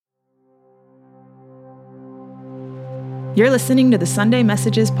You're listening to the Sunday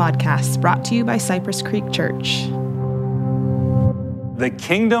Messages podcast brought to you by Cypress Creek Church. The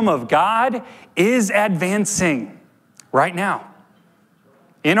kingdom of God is advancing right now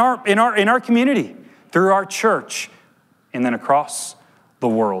in our community, through our church, and then across the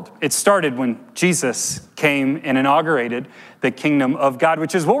world. It started when Jesus came and inaugurated the kingdom of God,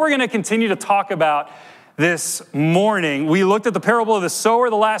 which is what we're going to continue to talk about this morning. We looked at the parable of the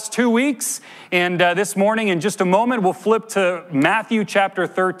sower the last 2 weeks, and this morning, in just a moment, we'll flip to Matthew chapter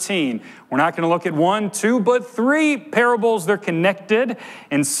 13. We're not going to look at 1, 2, but 3 parables. They're connected,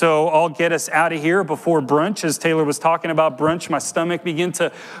 and so I'll get us out of here before brunch. As Taylor was talking about brunch, my stomach began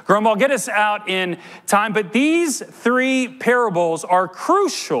to grumble. I'll get us out in time, but these 3 parables are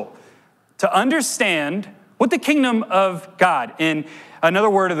crucial to understand what the kingdom of God, and another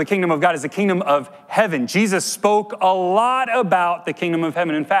word of the kingdom of God, is the kingdom of heaven. Jesus spoke a lot about the kingdom of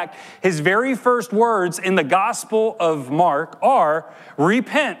heaven. In fact, his very first words in the Gospel of Mark are,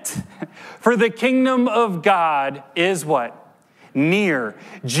 repent, for the kingdom of God is what? Near.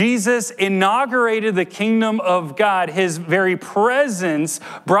 Jesus inaugurated the kingdom of God. His very presence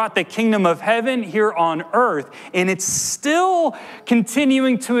brought the kingdom of heaven here on earth, and it's still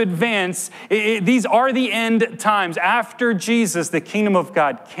continuing to advance. These are the end times. After Jesus, the kingdom of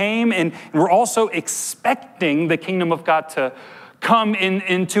God came, and we're also expecting the kingdom of God to come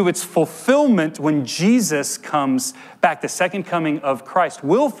into its fulfillment when Jesus comes back. The second coming of Christ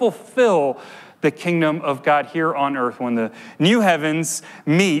will fulfill the kingdom of God here on earth when the new heavens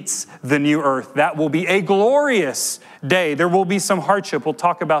meets the new earth. That will be a glorious day. There will be some hardship. We'll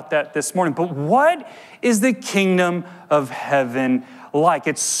talk about that this morning. But what is the kingdom of heaven like?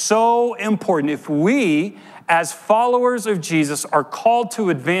 It's so important. If we, as followers of Jesus, are called to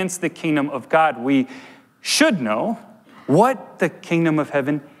advance the kingdom of God, we should know what the kingdom of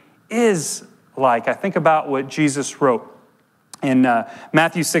heaven is like. I think about what Jesus wrote in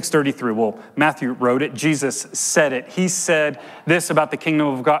Matthew 6:33. Well, Matthew wrote it. Jesus said it. He said this about the kingdom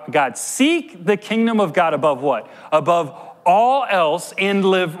of God. Seek the kingdom of God above what? Above all else, and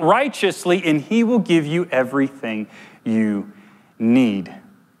live righteously, and he will give you everything you need.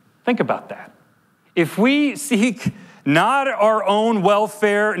 Think about that. If we seek not our own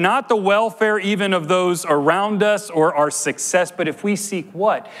welfare, not the welfare even of those around us or our success, but if we seek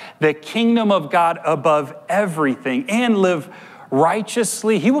what? The kingdom of God above everything and live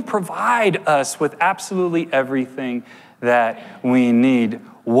righteously, he will provide us with absolutely everything that we need.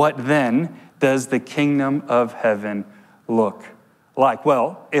 What then does the kingdom of heaven look like?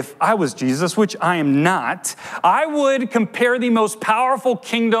 Well, if I was Jesus, which I am not, I would compare the most powerful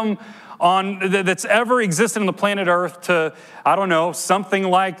kingdom that's ever existed on the planet Earth to, I don't know, something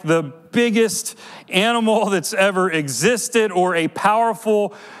like the biggest animal that's ever existed, or a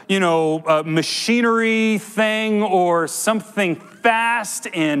powerful, machinery thing, or something fast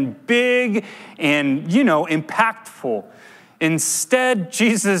and big and, impactful. Instead,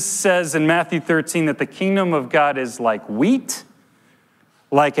 Jesus says in Matthew 13 that the kingdom of God is like wheat,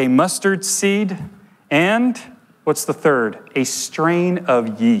 like a mustard seed, and what's the third? A strain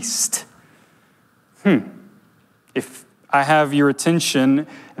of yeast. If I have your attention,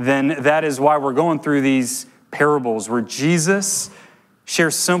 then that is why we're going through these parables where Jesus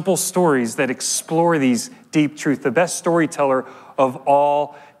shares simple stories that explore these deep truths. The best storyteller of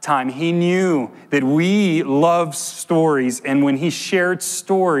all time. He knew that we love stories, and when he shared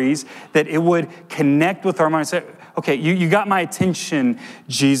stories, that it would connect with our minds. Okay, you got my attention,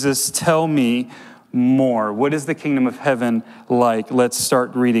 Jesus. Tell me more. What is the kingdom of heaven like? Let's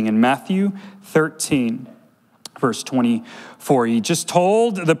start reading in Matthew 13, verse 24. He just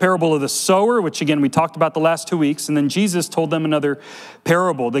told the parable of the sower, which again we talked about the last 2 weeks, and then Jesus told them another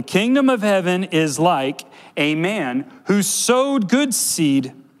parable. The kingdom of heaven is like a man who sowed good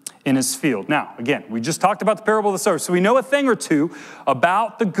seed in his field. Now, again, we just talked about the parable of the sower, so we know a thing or two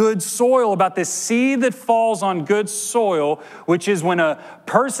about the good soil, about this seed that falls on good soil, which is when a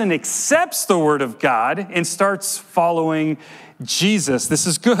person accepts the word of God and starts following Jesus. This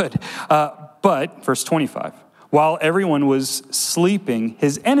is good. But, verse 25, while everyone was sleeping,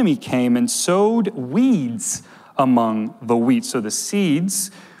 his enemy came and sowed weeds among the wheat. So the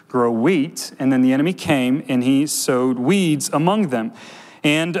seeds grow wheat, and then the enemy came and he sowed weeds among them.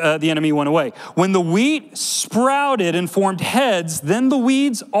 And the enemy went away. When the wheat sprouted and formed heads, then the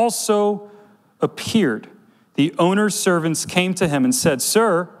weeds also appeared. The owner's servants came to him and said,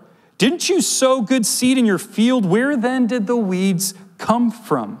 "Sir, didn't you sow good seed in your field? Where then did the weeds come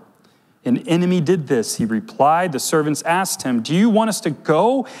from?" "An enemy did this," he replied. The servants asked him, "Do you want us to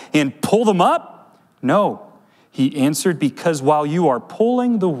go and pull them up?" "No," he answered, "because while you are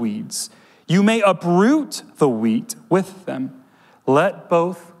pulling the weeds, You may uproot the wheat with them. Let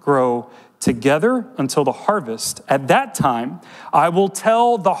both grow together until the harvest. At that time, I will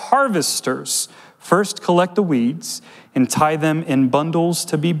tell the harvesters, first collect the weeds and tie them in bundles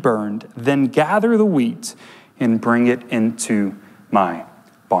to be burned, then gather the wheat and bring it into my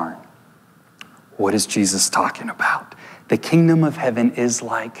barn. What is Jesus talking about? The kingdom of heaven is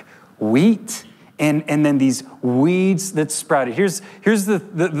like wheat and then these weeds that sprouted. Here's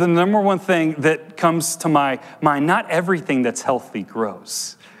the number one thing that comes to my mind. Not everything that's healthy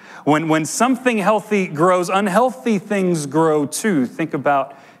grows. When something healthy grows, unhealthy things grow too. Think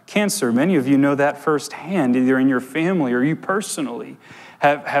about cancer. Many of you know that firsthand, either in your family or you personally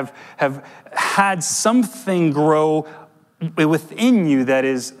have had something grow within you that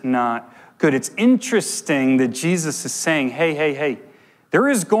is not good. It's interesting that Jesus is saying, hey, there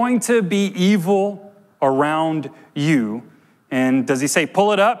is going to be evil around you. And does he say,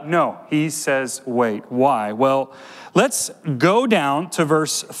 pull it up? No, he says, wait. Why? Well, let's go down to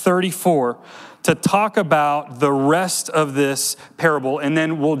verse 34 to talk about the rest of this parable, and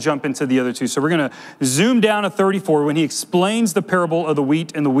then we'll jump into the other two. So we're going to zoom down to 34 when he explains the parable of the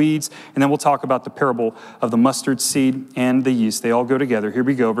wheat and the weeds, and then we'll talk about the parable of the mustard seed and the yeast. They all go together. Here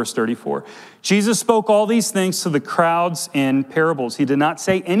we go, verse 34. Jesus spoke all these things to the crowds in parables. He did not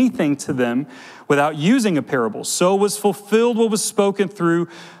say anything to them without using a parable. So was fulfilled what was spoken through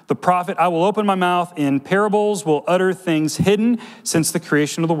the prophet. I will open my mouth in parables, will utter things hidden since the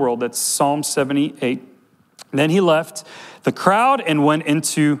creation of the world. That's Psalm 78. Then he left the crowd and went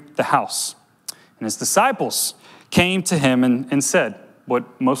into the house. And his disciples came to him and said,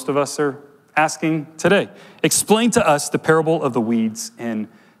 what most of us are asking today, explain to us the parable of the weeds in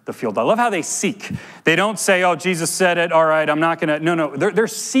the field. I love how they seek. They don't say, oh, Jesus said it. All right, I'm not going to. No. They're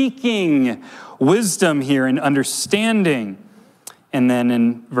seeking wisdom here and understanding. And then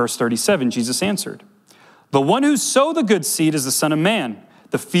in verse 37, Jesus answered, the one who sowed the good seed is the Son of Man.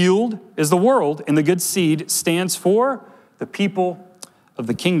 The field is the world, and the good seed stands for the people of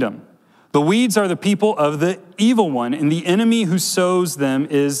the kingdom. The weeds are the people of the evil one, and the enemy who sows them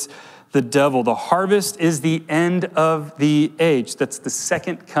is the devil. The harvest is the end of the age. That's the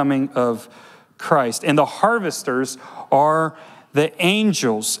second coming of Christ. And the harvesters are the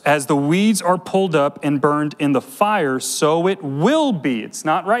angels. As the weeds are pulled up and burned in the fire, so it will be. It's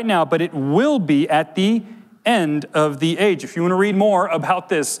not right now, but it will be at the end of the age. If you want to read more about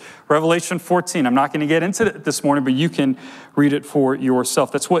this, Revelation 14. I'm not going to get into it this morning, but you can read it for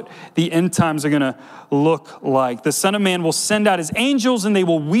yourself. That's what the end times are going to look like. The Son of Man will send out his angels, and they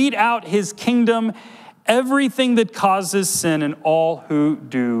will weed out his kingdom, everything that causes sin and all who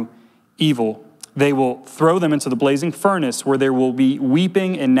do evil. They will throw them into the blazing furnace where there will be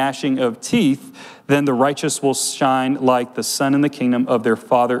weeping and gnashing of teeth. Then the righteous will shine like the sun in the kingdom of their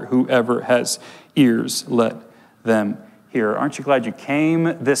Father. Whoever has ears, let them hear. Aren't you glad you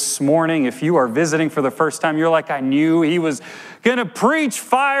came this morning? If you are visiting for the first time, you're like, I knew he was going to preach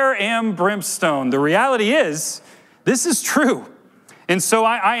fire and brimstone. The reality is, this is true. And so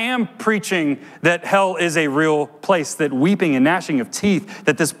I am preaching that hell is a real place, that weeping and gnashing of teeth,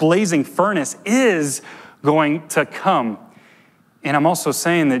 that this blazing furnace is going to come. And I'm also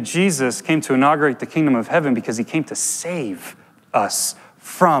saying that Jesus came to inaugurate the kingdom of heaven because he came to save us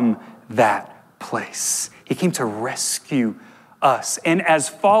from that place. He came to rescue us. And as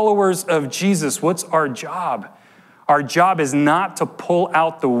followers of Jesus, what's our job? Our job is not to pull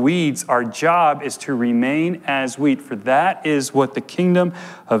out the weeds. Our job is to remain as wheat, for that is what the kingdom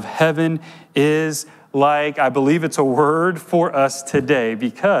of heaven is like. I believe it's a word for us today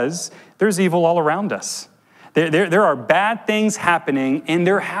because there's evil all around us. There are bad things happening, and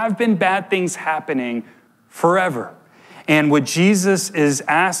there have been bad things happening forever. And what Jesus is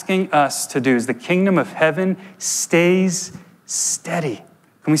asking us to do is the kingdom of heaven stays steady.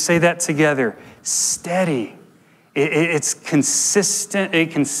 Can we say that together? Steady. It's consistent, a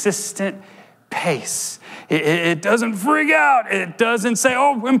consistent pace. It doesn't freak out. It doesn't say,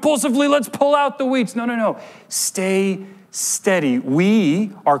 oh, impulsively, let's pull out the weeds. No. Stay steady.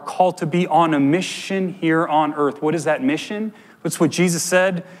 We are called to be on a mission here on earth. What is that mission? That's what Jesus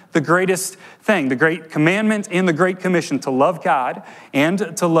said, the greatest thing, the great commandment and the great commission, to love God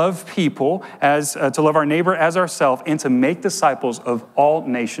and to love people, as to love our neighbor as ourselves, and to make disciples of all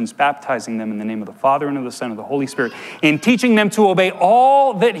nations, baptizing them in the name of the Father and of the Son and of the Holy Spirit, and teaching them to obey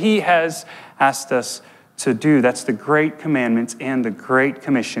all that he has asked us to do. That's the great commandment and the great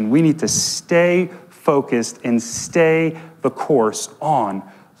commission. We need to stay focused and stay the course on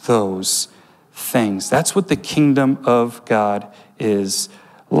those things. That's what the kingdom of God is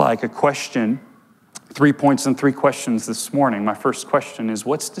like. A question 3 points and 3 questions this morning. My first question is,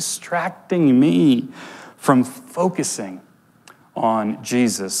 what's distracting me from focusing on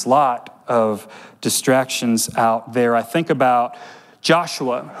Jesus? Lot of distractions out there. I think about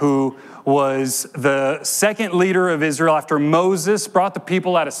Joshua, who was the second leader of Israel after Moses brought the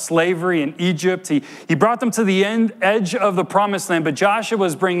people out of slavery in Egypt. He brought them to the edge of the promised land, but Joshua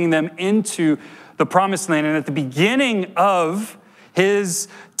was bringing them into the promised land. And at the beginning of his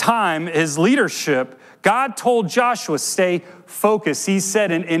time, his leadership, God told Joshua, stay focused. He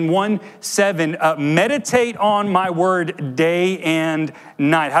said in 1:7, meditate on my word day and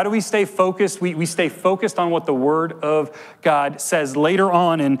night. How do we stay focused? We stay focused on what the word of God says. Later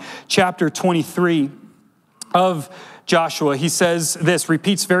on in chapter 23 of Joshua, he says this,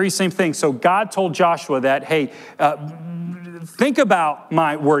 repeats very same thing. So God told Joshua that, hey, think about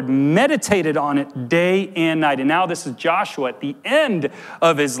my word, meditated on it day and night. And now this is Joshua at the end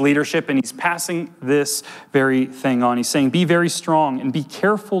of his leadership, and he's passing this very thing on. He's saying, be very strong and be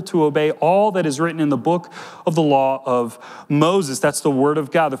careful to obey all that is written in the book of the law of Moses. That's the word of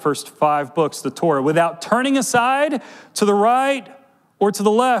God, the first 5 books, the Torah, without turning aside to the right or to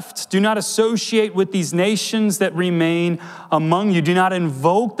the left. Do not associate with these nations that remain among you. Do not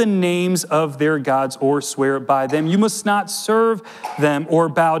invoke the names of their gods or swear by them. You must not serve them or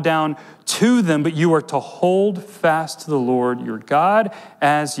bow down to them, but you are to hold fast to the Lord your God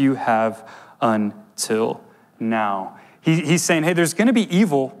as you have until now. He's saying, hey, there's going to be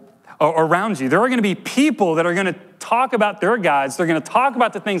evil around you. There are going to be people that are going to talk about their gods. They're going to talk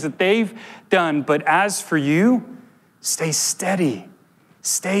about the things that they've done. But as for you, stay steady.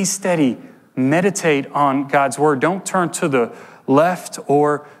 Stay steady. Meditate on God's word. Don't turn to the left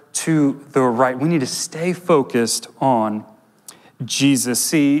or to the right. We need to stay focused on Jesus.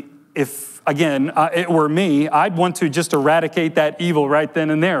 See, if, again, it were me, I'd want to just eradicate that evil right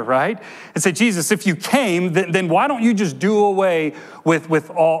then and there, right? And say, Jesus, if you came, then why don't you just do away with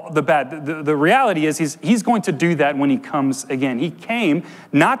all the bad? The reality is he's going to do that when he comes again. He came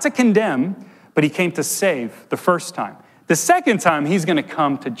not to condemn, but he came to save the first time. The second time, he's going to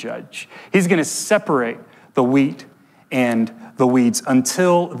come to judge. He's going to separate the wheat and the weeds.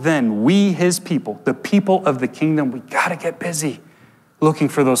 Until then, we, his people, the people of the kingdom, we got to get busy looking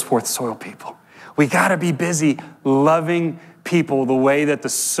for those fourth soil people. We got to be busy loving people the way that the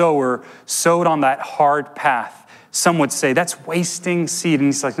sower sowed on that hard path. Some would say that's wasting seed. And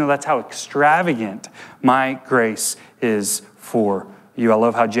he's like, no, that's how extravagant my grace is for you. I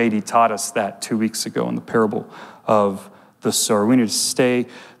love how JD taught us that 2 weeks ago in the parable of the sower. We need to stay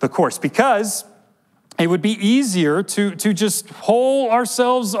the course because it would be easier to just pull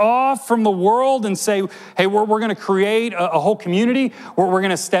ourselves off from the world and say, hey, we're going to create a whole community where we're going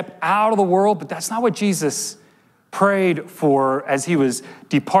to step out of the world. But that's not what Jesus prayed for as he was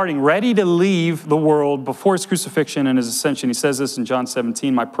departing, ready to leave the world before his crucifixion and his ascension. He says this in John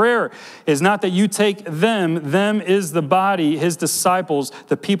 17, my prayer is not that you take them is the body, his disciples,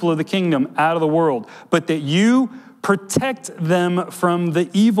 the people of the kingdom out of the world, but that you protect them from the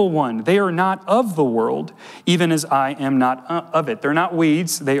evil one. They are not of the world, even as I am not of it. They're not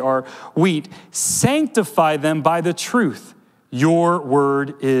weeds, they are wheat. Sanctify them by the truth. Your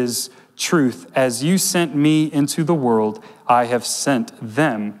word is truth. As you sent me into the world, I have sent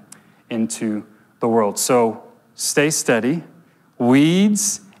them into the world. So stay steady.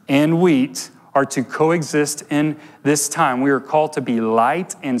 Weeds and wheat are to coexist in this time. We are called to be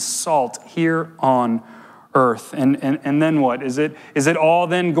light and salt here on earth. And then what? Is it all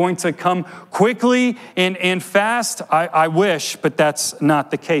then going to come quickly and fast? I wish, but that's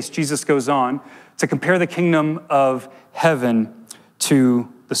not the case. Jesus goes on to compare the kingdom of heaven to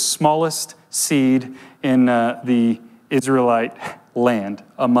the smallest seed in the Israelite land,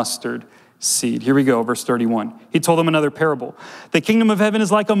 a mustard seed. Here we go, verse 31. He told them another parable. The kingdom of heaven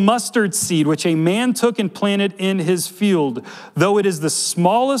is like a mustard seed, which a man took and planted in his field. Though it is the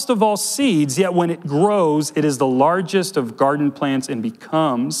smallest of all seeds, yet when it grows, it is the largest of garden plants and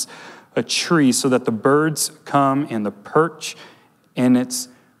becomes a tree, so that the birds come and the perch in its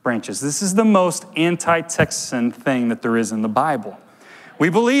branches. This is the most anti-Texan thing that there is in the Bible. We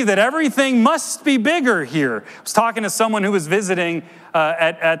believe that everything must be bigger here. I was talking to someone who was visiting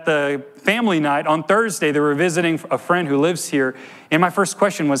at the family night on Thursday. They were visiting a friend who lives here. And my first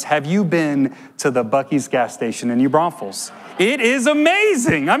question was, have you been to the Buc-ee's gas station in New Braunfels? It is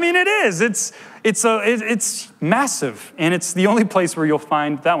amazing. I mean, it is. It's massive. And it's the only place where you'll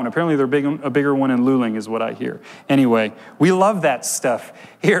find that one. Apparently, there's a bigger one in Luling is what I hear. Anyway, we love that stuff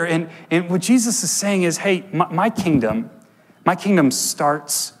here. And what Jesus is saying is, hey, my kingdom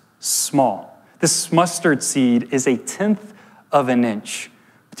starts small. This mustard seed is 1/10 of an inch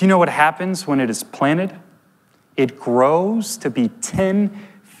But do you know what happens when it is planted? It grows to be 10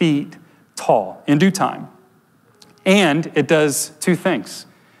 feet tall in due time. And it does two things.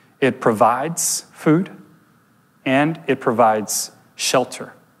 It provides food and it provides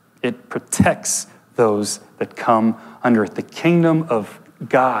shelter. It protects those that come under it. The kingdom of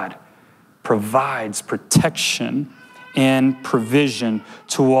God provides protection and provision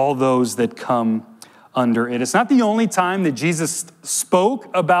to all those that come under it. It's not the only time that Jesus spoke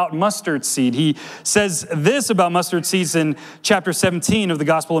about mustard seed. He says this about mustard seeds in chapter 17 of the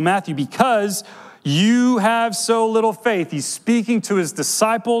Gospel of Matthew, because you have so little faith. He's speaking to his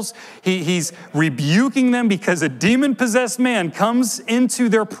disciples. He's rebuking them because a demon-possessed man comes into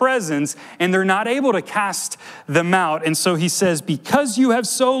their presence and they're not able to cast them out. And so he says, because you have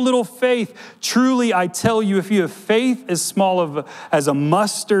so little faith, truly I tell you, if you have faith as small as a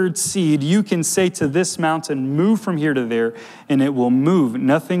mustard seed, you can say to this mountain, move from here to there, and it will move.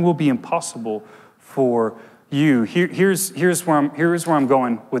 Nothing will be impossible for you. Here's where I'm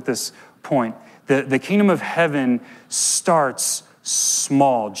going with this point. The kingdom of heaven starts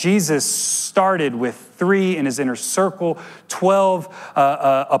small. Jesus started with 3 in his inner circle, 12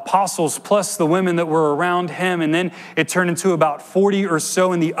 apostles plus the women that were around him. And then it turned into about 40 or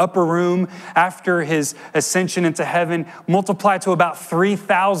so in the upper room after his ascension into heaven, multiplied to about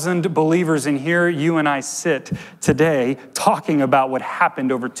 3,000 believers. And here you and I sit today talking about what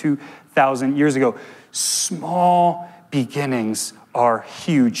happened over 2,000 years ago. Small beginnings are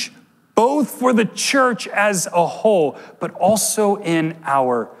huge, both for the church as a whole, but also in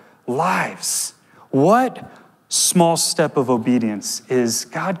our lives. What small step of obedience is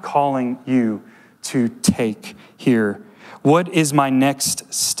God calling you to take here? What is my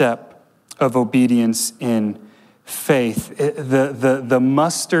next step of obedience in faith? The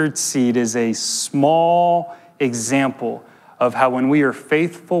mustard seed is a small example of how when we are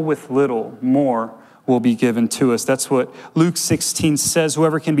faithful with little, more will be given to us. That's what Luke 16 says.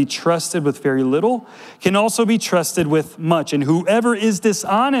 Whoever can be trusted with very little can also be trusted with much. And whoever is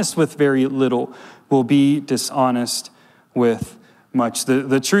dishonest with very little will be dishonest with much.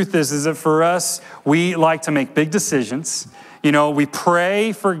 The truth is that for us, we like to make big decisions. You know, we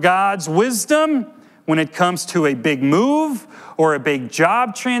pray for God's wisdom when it comes to a big move or a big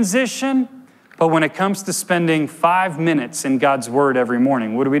job transition. But when it comes to spending 5 minutes in God's word every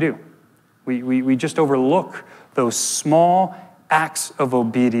morning, what do? We just overlook those small acts of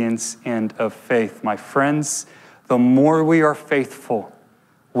obedience and of faith. My friends, the more we are faithful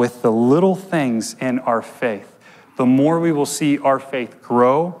with the little things in our faith, the more we will see our faith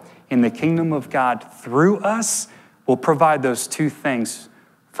grow in the kingdom of God through us. We'll provide those two things.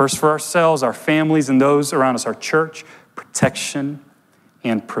 First for ourselves, our families, and those around us, our church, protection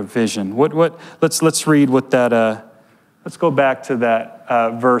and provision. Let's read what that. Let's go back to that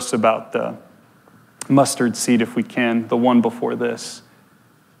verse about the mustard seed, if we can, the one before this.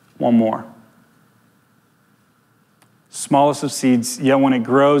 One more. Smallest of seeds, yet when it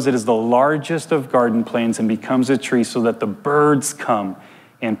grows, it is the largest of garden plants and becomes a tree so that the birds come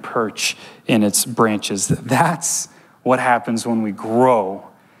and perch in its branches. That's what happens when we grow.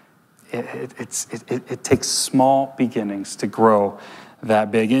 It takes small beginnings to grow that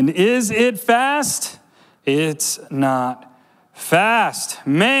big. And is it fast? It's not fast.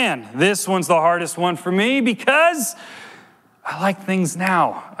 Man, this one's the hardest one for me because I like things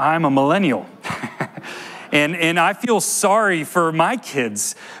now. I'm a millennial. And I feel sorry for my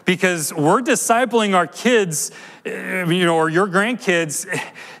kids because we're discipling our kids, or your grandkids.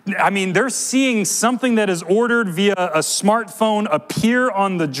 I mean, they're seeing something that is ordered via a smartphone appear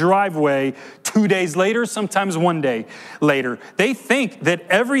on the driveway 2 days later, sometimes 1 day later. They think that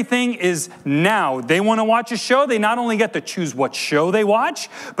everything is now. They want to watch a show. They not only get to choose what show they watch,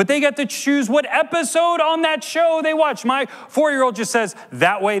 but they get to choose what episode on that show they watch. My 4-year-old just says,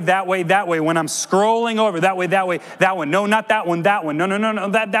 that way, that way, that way. When I'm scrolling over, that way, that one. No, not that one, that one. No,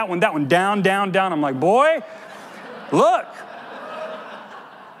 that one. Down, down, down. I'm like, boy, look.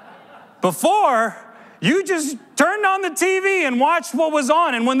 Before, you just turned on the TV and watched what was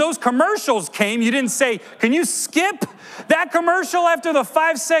on. And when those commercials came, you didn't say, can you skip that commercial after the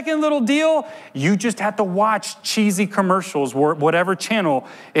 5-second little deal? You just had to watch cheesy commercials, whatever channel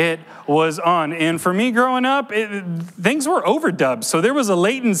it was on. And for me growing up, things were overdubbed. So there was a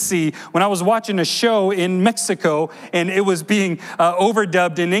latency when I was watching a show in Mexico and it was being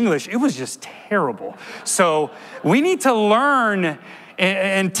overdubbed in English. It was just terrible. So we need to learn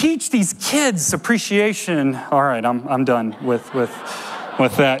and teach these kids appreciation. All right, I'm done with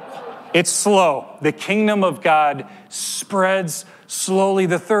that. It's slow. The kingdom of God spreads slowly.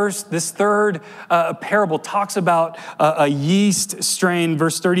 This third parable talks about a yeast strain.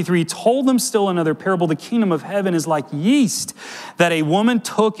 Verse 33, told them still another parable. The kingdom of heaven is like yeast that a woman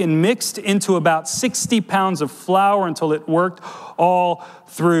took and mixed into about 60 pounds of flour until it worked all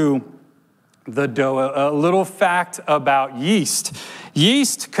through the dough. A little fact about yeast.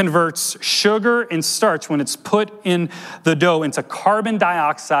 Yeast converts sugar and starch when it's put in the dough into carbon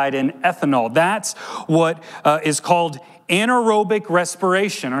dioxide and ethanol. That's what is called anaerobic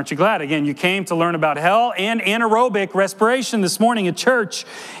respiration. Aren't you glad? Again, you came to learn about hell and anaerobic respiration this morning at church.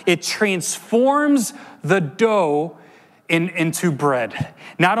 It transforms the dough into bread.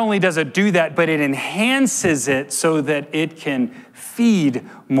 Not only does it do that, but it enhances it so that it can feed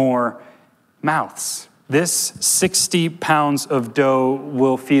more mouths. This 60 pounds of dough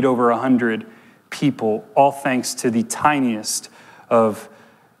will feed over 100 people, all thanks to the tiniest of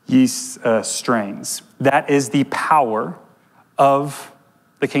yeast strains. That is the power of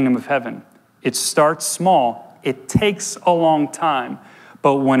the kingdom of heaven. It starts small. It takes a long time.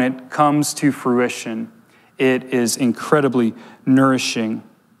 But when it comes to fruition, it is incredibly nourishing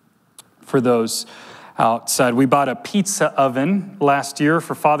for those outside. We bought a pizza oven last year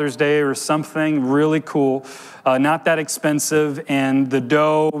for Father's Day or something really cool. Not that expensive. And the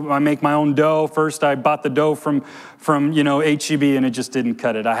dough, I make my own dough. First, I bought the dough from H-E-B, and it just didn't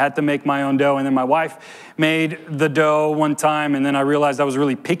cut it. I had to make my own dough. And then my wife made the dough one time, and then I realized I was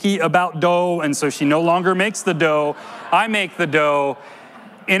really picky about dough, and so she no longer makes the dough. I make the dough.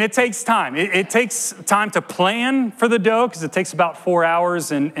 And it takes time. It takes time to plan for the dough because it takes about 4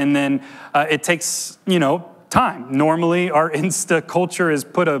 hours, and then it takes, time. Normally, our Insta culture is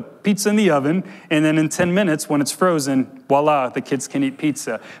put a pizza in the oven, and then in 10 minutes, when it's frozen, voila, the kids can eat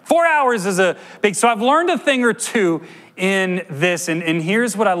pizza. 4 hours is a big, so I've learned a thing or two in this, and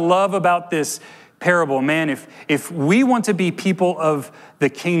here's what I love about this parable. Man, if we want to be people of the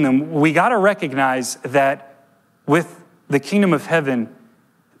kingdom, we got to recognize that with the kingdom of heaven,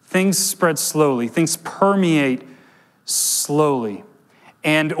 things spread slowly. Things permeate slowly.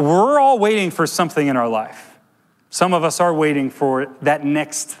 And we're all waiting for something in our life. Some of us are waiting for that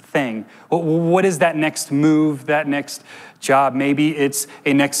next thing. What is that next move, that next job? Maybe it's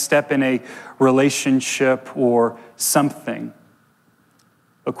a next step in a relationship or something.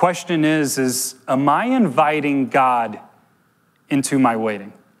 The question is am I inviting God into my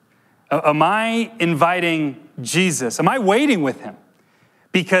waiting? Am I inviting Jesus? Am I waiting with him?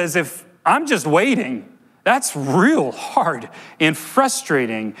 Because if I'm just waiting, that's real hard and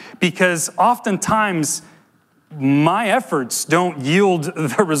frustrating because oftentimes my efforts don't yield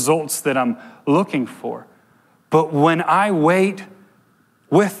the results that I'm looking for. But when I wait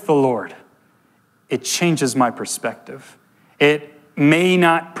with the Lord, it changes my perspective. It may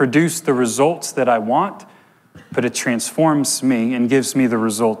not produce the results that I want, but it transforms me and gives me the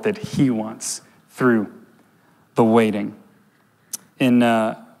result that he wants through the waiting. In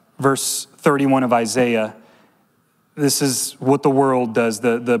verse 31 of Isaiah, this is what the world does,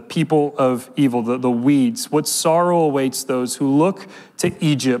 the people of evil, the weeds. What sorrow awaits those who look to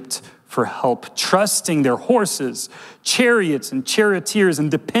Egypt for help, trusting their horses, chariots, and charioteers,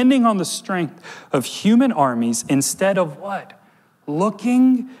 and depending on the strength of human armies instead of what?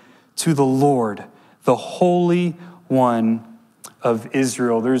 Looking to the Lord, the Holy One of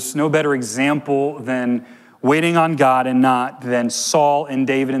Israel. There's no better example than waiting on God and not than Saul and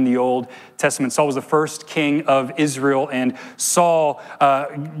David in the Old Testament. Saul was the first king of Israel, and Saul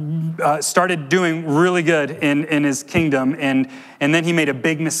started doing really good in his kingdom, and then he made a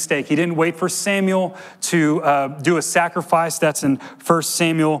big mistake. He didn't wait for Samuel to do a sacrifice. That's in 1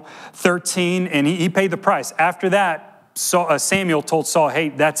 Samuel 13, and he paid the price. After that, Samuel told Saul, hey,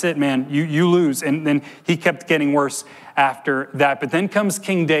 that's it, man, you lose. And then he kept getting worse after that. But then comes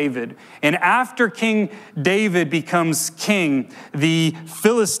King David. And after King David becomes king, the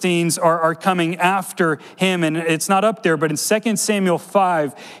Philistines are coming after him. And it's not up there, but in 2 Samuel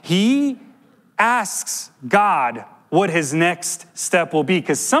 5, he asks God what his next step will be.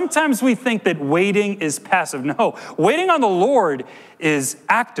 Because sometimes we think that waiting is passive. No, waiting on the Lord is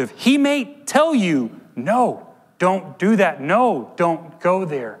active. He may tell you, no, don't do that. No, don't go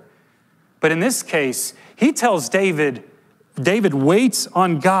there. But in this case, he tells David waits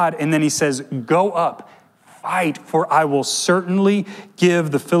on God, and then he says, go up, fight, for I will certainly give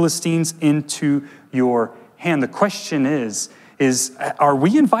the Philistines into your hand. The question is are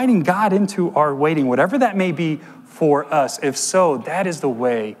we inviting God into our waiting, whatever that may be for us? If so, that is the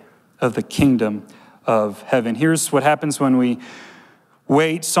way of the kingdom of heaven. Here's what happens when we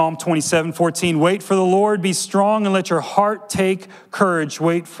Wait, Psalm 27:14, wait for the Lord, be strong and let your heart take courage.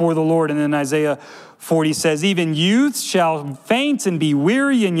 Wait for the Lord. And then Isaiah 40 says, even youths shall faint and be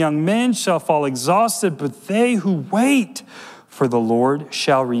weary, and young men shall fall exhausted, but they who wait for the Lord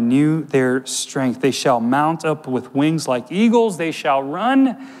shall renew their strength. They shall mount up with wings like eagles. They shall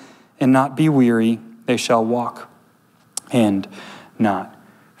run and not be weary. They shall walk and not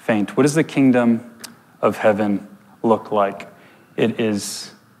faint. What does the kingdom of heaven look like? It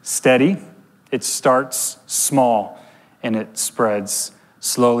is steady. It starts small and it spreads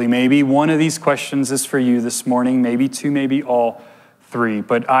slowly. Maybe one of these questions is for you this morning, maybe two, maybe all three.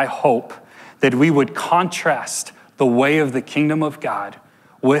 But I hope that we would contrast the way of the kingdom of God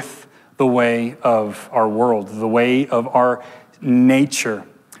with the way of our world, the way of our nature.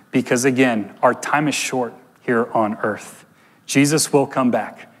 Because again, our time is short here on earth. Jesus will come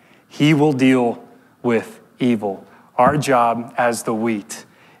back. He will deal with evil. Our job as the wheat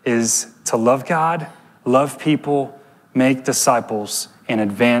is to love God, love people, make disciples, and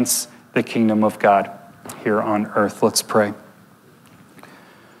advance the kingdom of God here on earth. Let's pray.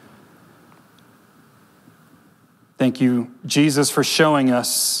 Thank you, Jesus, for showing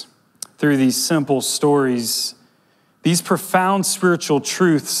us through these simple stories these profound spiritual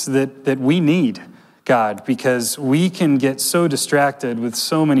truths that we need, God, because we can get so distracted with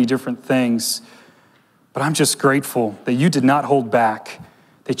so many different things. But I'm just grateful that you did not hold back,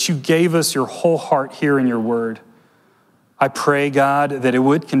 that you gave us your whole heart here in your word. I pray, God, that it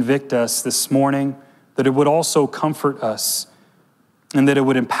would convict us this morning, that it would also comfort us, and that it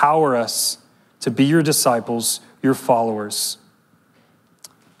would empower us to be your disciples, your followers.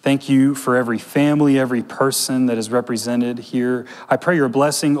 Thank you for every family, every person that is represented here. I pray your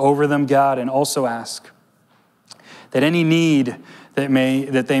blessing over them, God, and also ask that any need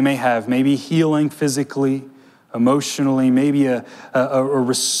that they may have, maybe healing physically, emotionally, maybe a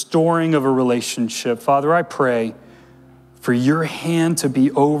restoring of a relationship. Father, I pray for your hand to be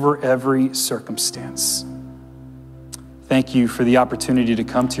over every circumstance. Thank you for the opportunity to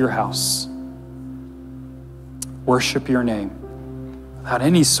come to your house, worship your name without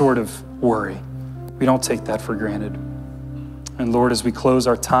any sort of worry. We don't take that for granted. And Lord, as we close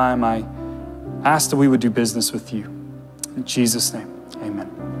our time, I ask that we would do business with you. In Jesus' name, amen.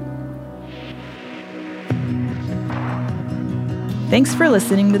 Thanks for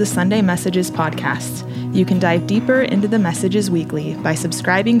listening to the Sunday Messages podcast. You can dive deeper into the messages weekly by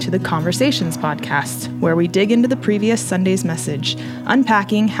subscribing to the Conversations podcast, where we dig into the previous Sunday's message,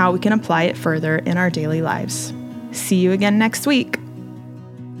 unpacking how we can apply it further in our daily lives. See you again next week.